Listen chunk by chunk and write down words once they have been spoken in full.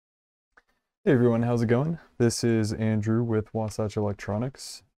Hey everyone, how's it going? This is Andrew with Wasatch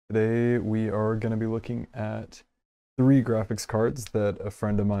Electronics. Today we are going to be looking at three graphics cards that a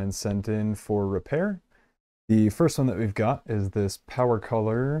friend of mine sent in for repair. The first one that we've got is this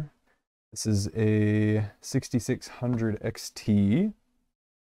Powercolor. This is a 6600XT.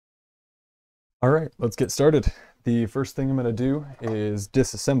 All right, let's get started. The first thing I'm going to do is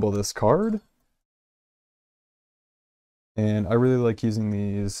disassemble this card. And I really like using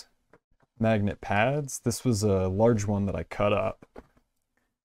these magnet pads. This was a large one that I cut up.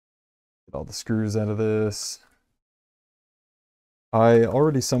 Get all the screws out of this. I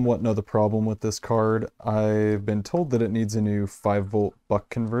already somewhat know the problem with this card. I've been told that it needs a new 5-volt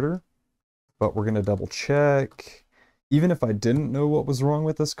buck converter, but we're going to double check. Even if I didn't know what was wrong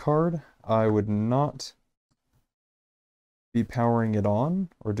with this card, I would not be powering it on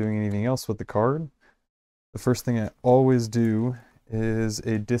or doing anything else with the card. The first thing I always do is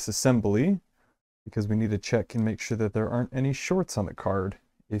a disassembly, because we need to check and make sure that there aren't any shorts on the card.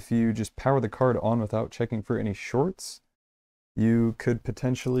 If you just power the card on without checking for any shorts, you could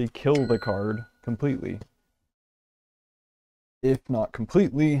potentially kill the card completely. If not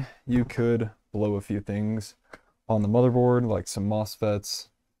completely, you could blow a few things on the motherboard, like some MOSFETs,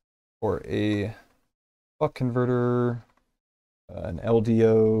 or a buck converter, an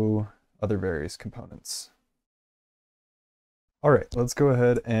LDO, other various components. All right, let's go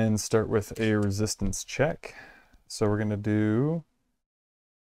ahead and start with a resistance check. So we're going to do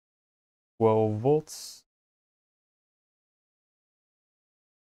 12 volts,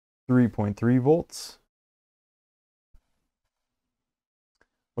 3.3 volts,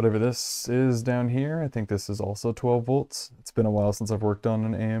 whatever this is down here. I think this is also 12 volts. It's been a while since I've worked on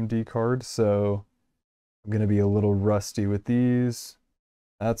an AMD card, so I'm going to be a little rusty with these.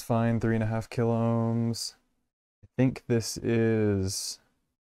 That's fine, 3.5 kilo ohms. I think this is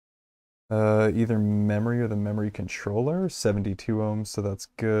either memory or the memory controller, 72 ohms, so that's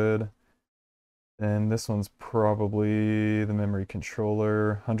good. And this one's probably the memory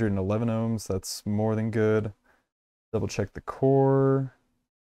controller, 111 ohms, that's more than good. Double check the core.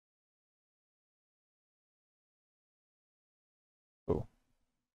 Oh,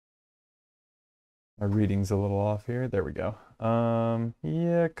 my reading's a little off here. There we go.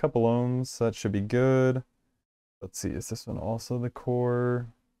 Yeah, a couple ohms, that should be good. Let's see, is this one also the core?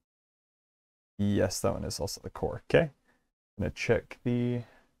 Yes, that one is also the core. Okay. I'm gonna check I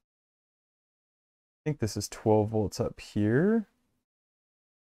think this is 12 volts up here.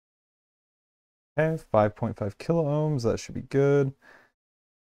 Okay, 5.5 kilo ohms, that should be good.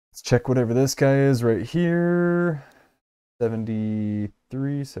 Let's check whatever this guy is right here.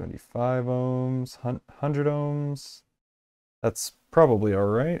 73, 75 ohms, 100 ohms. That's probably all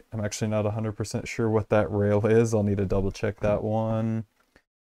right. I'm actually not 100% sure what that rail is. I'll need to double check that one.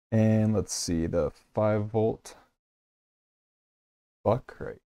 And let's see, the 5-volt buck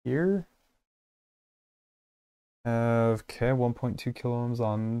right here. Okay, 1.2 kilo ohms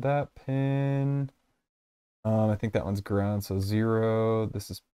on that pin. I think that one's ground, so 0.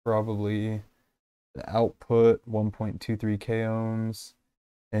 This is probably the output, 1.23 k ohms.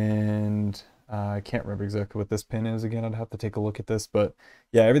 And I can't remember exactly what this pin is again. I'd have to take a look at this, but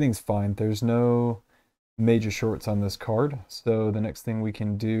yeah, everything's fine. There's no major shorts on this card. So the next thing we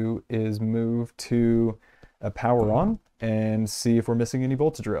can do is move to a power on and see if we're missing any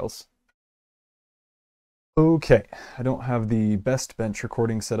voltage rails. Okay, I don't have the best bench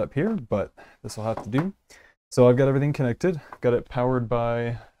recording set up here, but this will have to do. So I've got everything connected. Got it powered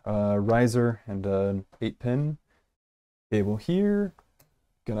by a riser and an 8-pin cable here.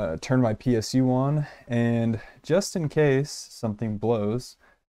 Gonna turn my PSU on, and just in case something blows,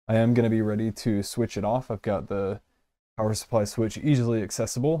 I am gonna be ready to switch it off. I've got the power supply switch easily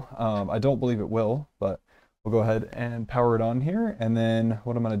accessible. I don't believe it will, but we'll go ahead and power it on here, and then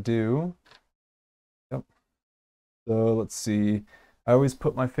what I'm gonna do, so let's see. I always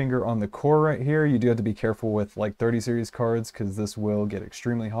put my finger on the core right here. You do have to be careful with like 30 series cards because this will get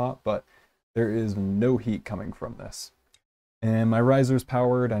extremely hot, but there is no heat coming from this. And my riser's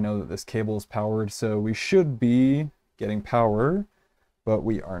powered. I know that this cable is powered, so we should be getting power, but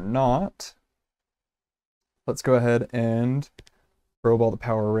we are not. Let's go ahead and probe all the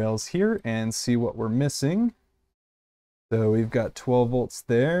power rails here and see what we're missing. So we've got 12 volts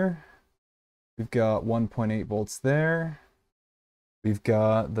there. We've got 1.8 volts there. We've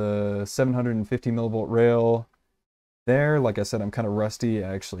got the 750 millivolt rail there. Like I said, I'm kind of rusty.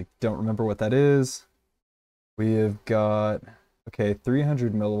 I actually don't remember what that is. We have got, okay,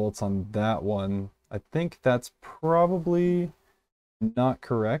 300 millivolts on that one. I think that's probably not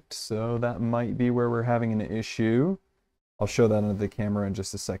correct, so that might be where we're having an issue. I'll show that under the camera in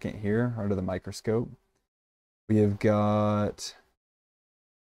just a second here, under the microscope. We have got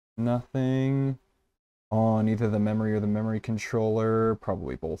nothing on either the memory or the memory controller,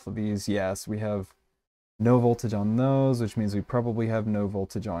 probably both of these. Yes, we have no voltage on those, which means we probably have no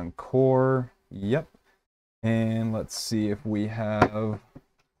voltage on core. Yep. And let's see if we have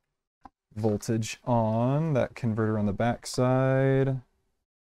voltage on that converter on the back side.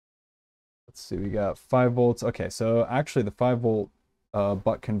 Let's see, we got 5 volts. Okay, so actually the 5 volt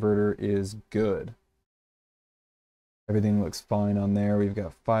buck converter is good. Everything looks fine on there. We've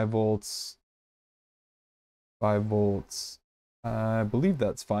got 5 volts, 5 volts. I believe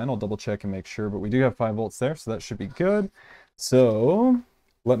that's fine. I'll double check and make sure, but we do have 5 volts there, so that should be good. So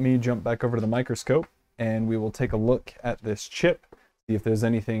let me jump back over to the microscope and we will take a look at this chip, see if there's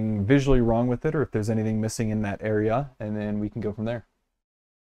anything visually wrong with it or if there's anything missing in that area, and then we can go from there.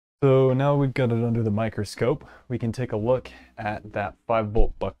 So now we've got it under the microscope, we can take a look at that 5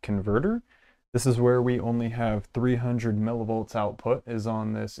 volt buck converter. This is where we only have 300 millivolts output, is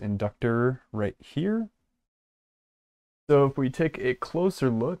on this inductor right here. So if we take a closer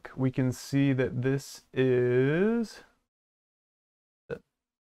look, we can see that this is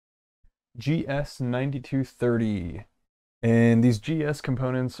GS9230. And these GS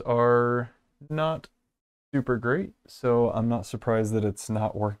components are not super great, so I'm not surprised that it's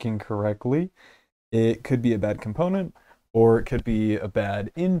not working correctly. It could be a bad component, or it could be a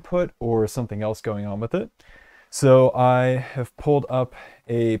bad input, or something else going on with it. So I have pulled up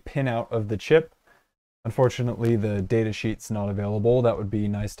a pinout of the chip. Unfortunately, the data sheet's not available. That would be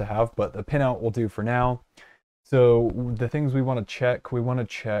nice to have, but the pinout will do for now. So the things we want to check,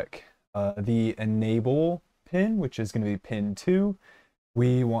 the enable pin, which is going to be pin 2.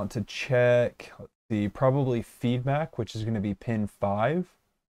 We want to check, let's see, probably feedback, which is going to be pin 5.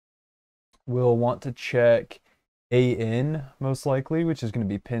 We'll want to check AN, most likely, which is going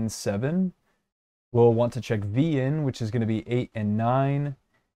to be pin 7. We'll want to check VN, which is going to be 8 and 9.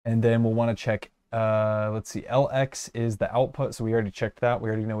 And then we'll want to check, let's see, LX is the output, so we already checked that. We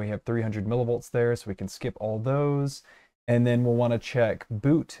already know we have 300 millivolts there, so we can skip all those. And then we'll want to check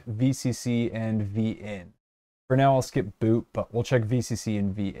boot, VCC, and VN. For now, I'll skip boot, but we'll check VCC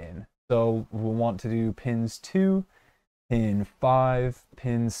and VN. So we'll want to do pins 2, pin 5,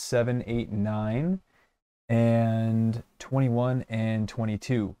 pins 7, 8, 9, and 21 and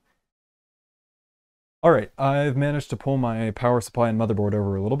 22. All right, I've managed to pull my power supply and motherboard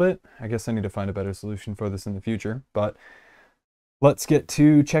over a little bit. I guess I need to find a better solution for this in the future, but let's get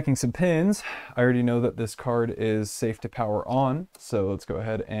to checking some pins. I already know that this card is safe to power on, so let's go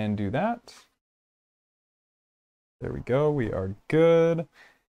ahead and do that. There we go, we are good.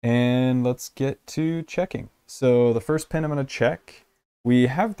 And let's get to checking. So the first pin I'm gonna check, we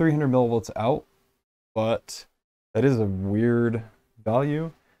have 300 millivolts out, but that is a weird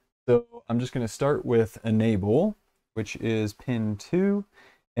value. So I'm just gonna start with enable, which is pin 2,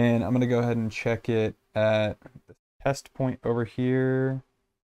 and I'm gonna go ahead and check it at the test point over here.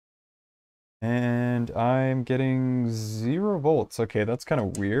 And I'm getting 0 volts. Okay, that's kind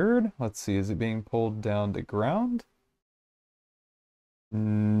of weird. Let's see, is it being pulled down to ground?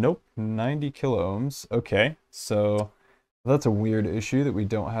 Nope, 90 kilo ohms. Okay, so that's a weird issue that we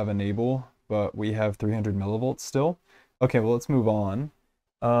don't have enable, but we have 300 millivolts still. Okay, well, let's move on.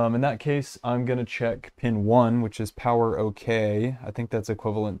 In that case, I'm gonna check pin 1, which is power okay. I think that's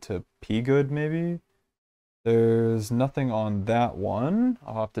equivalent to P good, maybe? There's nothing on that one.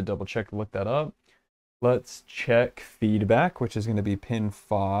 I'll have to double check and look that up. Let's check feedback, which is gonna be pin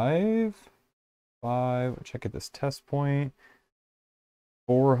 5. Check at this test point.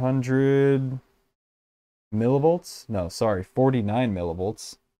 400 millivolts? No, sorry, 49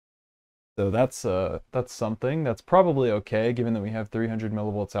 millivolts. So that's something. That's probably okay, given that we have 300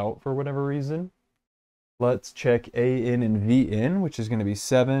 millivolts out for whatever reason. Let's check AN and VN, which is going to be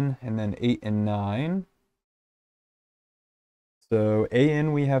 7, and then 8 and 9. So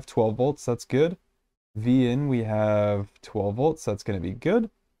AN we have 12 volts, that's good. VN we have 12 volts, that's going to be good.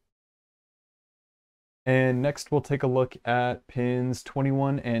 And next we'll take a look at pins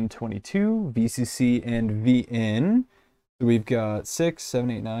 21 and 22, VCC and VN. So we've got 6,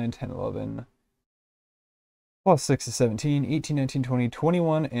 7, 8, 9, 10, 11, plus 6 is 17, 18, 19, 20,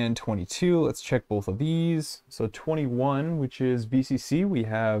 21, and 22. Let's check both of these. So 21, which is VCC, we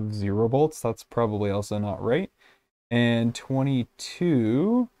have 0 volts. That's probably also not right. And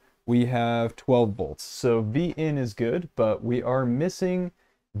 22, we have 12 volts. So VN is good, but we are missing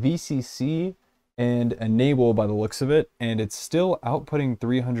VCC and enable by the looks of it, and it's still outputting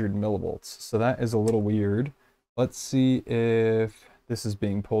 300 millivolts. So that is a little weird. Let's see if this is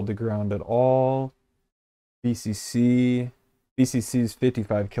being pulled to ground at all. VCC, VCC's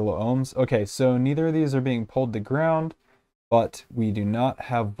 55 kilo ohms. Okay, so neither of these are being pulled to ground, but we do not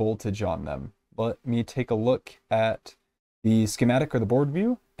have voltage on them. Let me take a look at the schematic or the board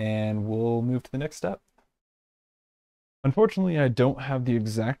view, and we'll move to the next step. Unfortunately, I don't have the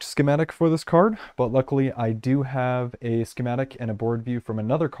exact schematic for this card, but luckily I do have a schematic and a board view from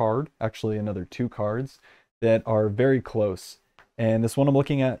another card, actually another 2 cards, that are very close. And this one I'm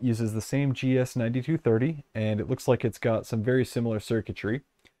looking at uses the same GS9230, and it looks like it's got some very similar circuitry.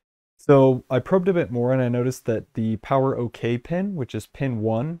 So I probed a bit more and I noticed that the power OK pin, which is pin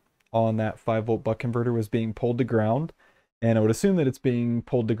 1 on that 5-volt buck converter, was being pulled to ground. And I would assume that it's being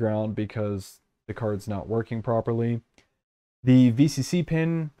pulled to ground because the card's not working properly. The VCC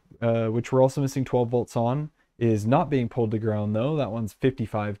pin, which we're also missing 12 volts on, is not being pulled to ground though. That one's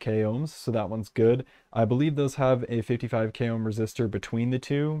 55k ohms, so that one's good. I believe those have a 55k ohm resistor between the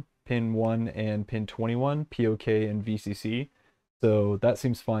two, pin 1 and pin 21, POK and VCC. So that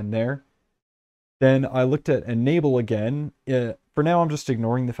seems fine there. Then I looked at enable again. For now, I'm just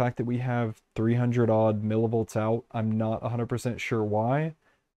ignoring the fact that we have 300 odd millivolts out. I'm not 100% sure why,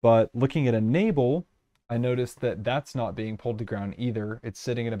 but looking at enable, I noticed that that's not being pulled to ground either. It's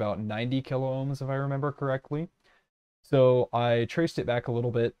sitting at about 90 kilo ohms, if I remember correctly. So I traced it back a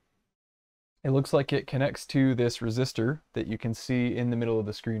little bit. It looks like it connects to this resistor that you can see in the middle of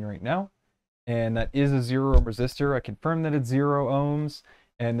the screen right now. And that is a 0 ohm resistor. I confirmed that it's 0 ohms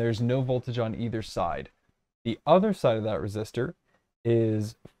and there's no voltage on either side. The other side of that resistor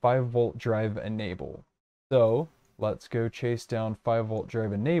is 5-volt drive enable. So let's go chase down 5-volt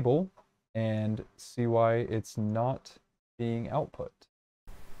drive enable and see why it's not being output.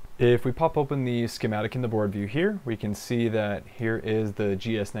 If we pop open the schematic in the board view here, we can see that here is the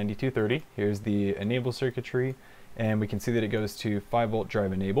GS9230. Here's the enable circuitry, and we can see that it goes to 5-volt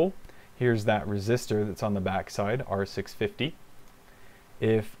drive enable. Here's that resistor that's on the back side, R650.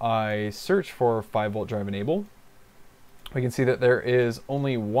 If I search for 5-volt drive enable, we can see that there is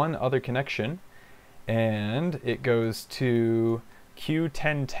only one other connection, and it goes to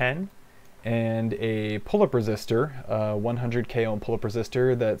Q1010 and a pull-up resistor, 100k ohm pull-up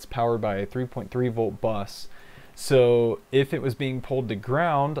resistor that's powered by a 3.3 volt bus. So if it was being pulled to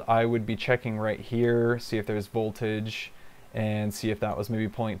ground, I would be checking right here, see if there's voltage, and see if that was maybe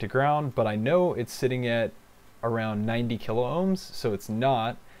pulling it to ground. But I know it's sitting at around 90 kilo ohms, so it's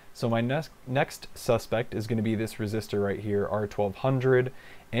not. So my next suspect is going to be this resistor right here, R1200,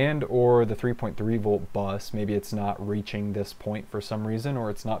 and or the 3.3 volt bus. Maybe it's not reaching this point for some reason, or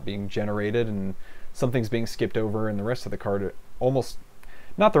it's not being generated and something's being skipped over and the rest of the card, almost,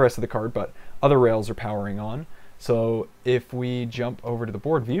 not the rest of the card, but other rails are powering on. So if we jump over to the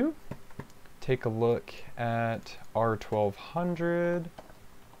board view, take a look at R1200,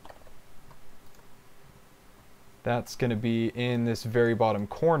 that's going to be in this very bottom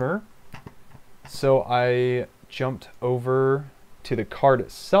corner. So I jumped over to the card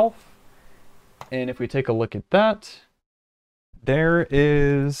itself, and if we take a look at that, there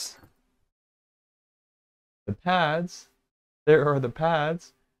is the pads. There are the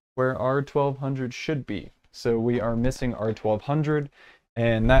pads where R1200 should be. So we are missing R1200,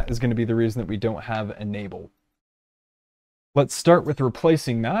 and that is going to be the reason that we don't have enable. Let's start with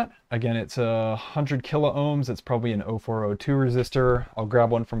replacing that. Again, it's 100 kilo ohms. It's probably an 0402 resistor. I'll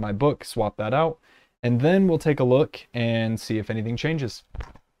grab one from my book, swap that out, and then we'll take a look and see if anything changes.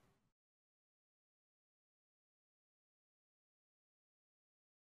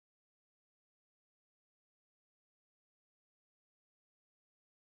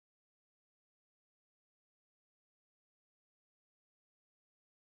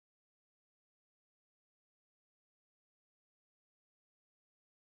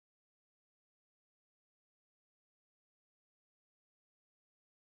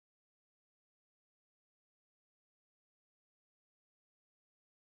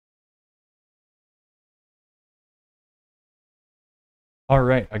 All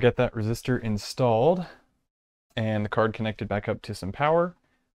right, I got that resistor installed and the card connected back up to some power.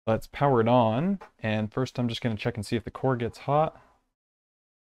 Let's power it on. And first I'm just going to check and see if the core gets hot.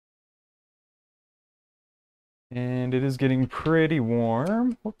 And it is getting pretty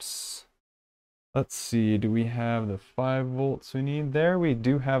warm. Whoops. Let's see, do we have the 5 volts we need there? We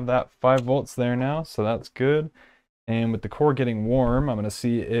do have that 5 volts there now, so that's good. And with the core getting warm, I'm going to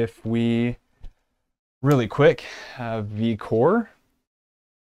see if we, really quick, have V-core.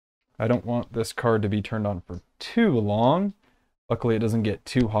 I don't want this card to be turned on for too long. Luckily, it doesn't get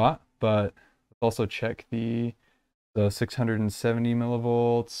too hot, but let's also check the 670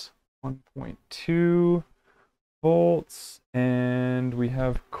 millivolts, 1.2 volts, and we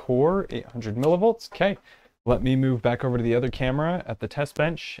have core 800 millivolts. Okay, let me move back over to the other camera at the test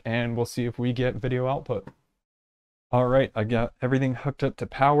bench and we'll see if we get video output. All right, I got everything hooked up to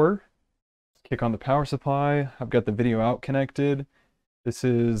power. Kick on the power supply. I've got the video out connected. This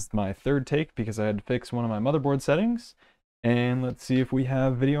is my third take because I had to fix one of my motherboard settings. And let's see if we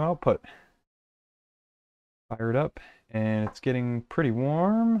have video output. Fire it up, and it's getting pretty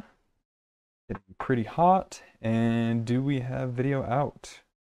warm, getting pretty hot. And do we have video out?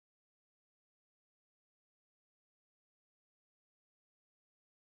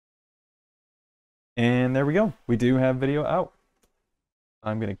 And there we go. We do have video out.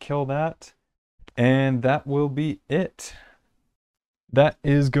 I'm going to kill that. And that will be it. That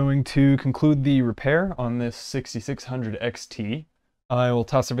is going to conclude the repair on this 6600 XT. I will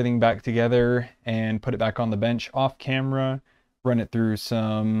toss everything back together and put it back on the bench off camera, run it through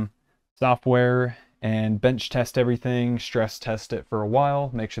some software and bench test everything, stress test it for a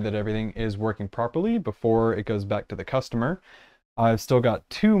while, make sure that everything is working properly before it goes back to the customer. I've still got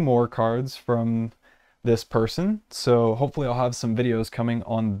 2 more cards from this person, so hopefully I'll have some videos coming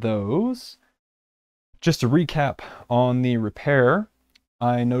on those. Just to recap on the repair,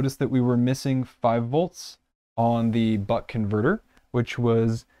 I noticed that we were missing 5 volts on the buck converter, which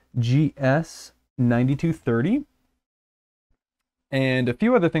was GS9230. And a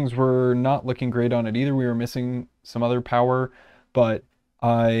few other things were not looking great on it either. We were missing some other power, but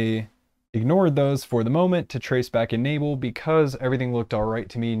I ignored those for the moment to trace back enable because everything looked all right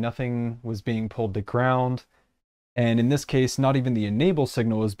to me. Nothing was being pulled to ground. And in this case, not even the enable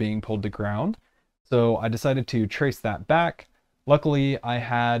signal was being pulled to ground. So I decided to trace that back. Luckily, I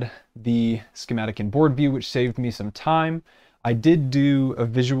had the schematic in board view, which saved me some time. I did do a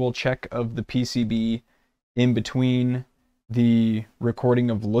visual check of the PCB in between the recording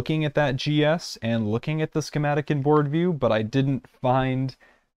of looking at that GS and looking at the schematic in board view, but I didn't find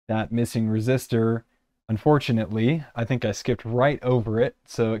that missing resistor. Unfortunately, I think I skipped right over it,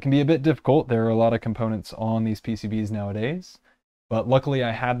 so it can be a bit difficult. There are a lot of components on these PCBs nowadays, but luckily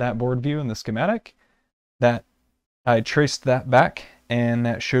I had that board view in the schematic. That I traced that back, and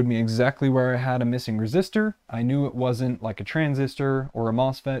that showed me exactly where I had a missing resistor. I knew it wasn't like a transistor or a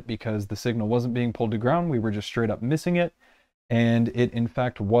MOSFET because the signal wasn't being pulled to ground. We were just straight up missing it. And it in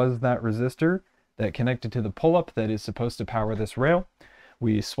fact was that resistor that connected to the pull-up that is supposed to power this rail.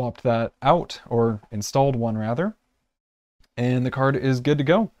 We swapped that out, or installed one rather, and the card is good to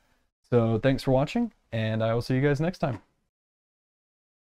go. So thanks for watching, and I will see you guys next time.